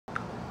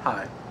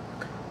Hi,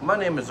 my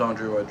name is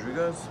Andre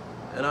Rodriguez,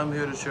 and I'm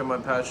here to share my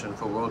passion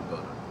for world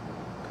building.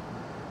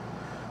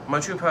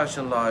 My true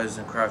passion lies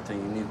in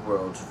crafting unique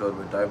worlds filled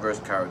with diverse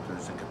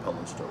characters and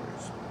compelling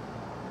stories.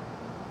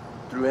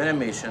 Through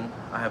animation,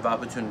 I have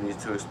opportunities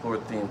to explore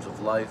themes of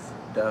life,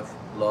 death,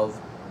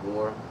 love,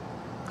 war,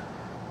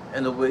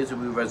 and the ways that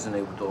we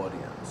resonate with the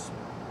audience.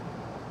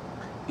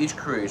 Each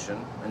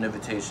creation, an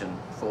invitation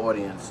for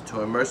audience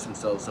to immerse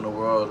themselves in a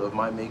world of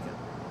my making,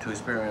 to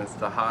experience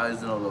the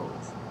highs and the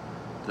lows,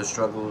 the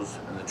struggles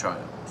and the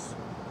triumphs.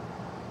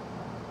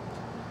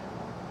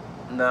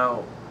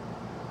 Now,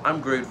 I'm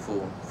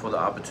grateful for the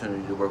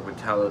opportunity to work with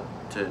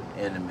talented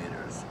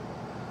animators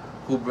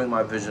who bring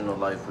my vision to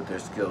life with their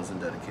skills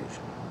and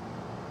dedication.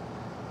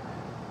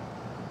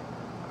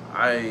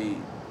 I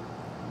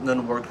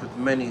then worked with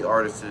many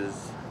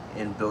artists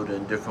in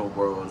building different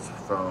worlds,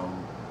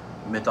 from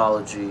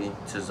mythology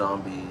to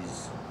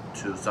zombies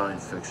to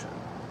science fiction,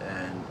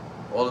 and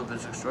all of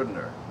it's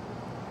extraordinary.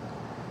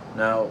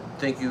 Now,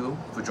 thank you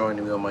for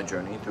joining me on my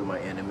journey through my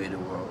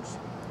animated worlds,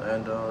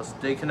 and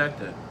stay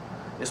connected.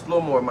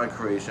 Explore more of my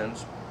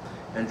creations,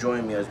 and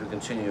join me as we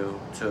continue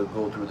to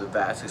go through the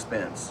vast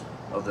expanse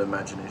of the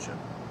imagination.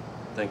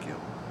 Thank you.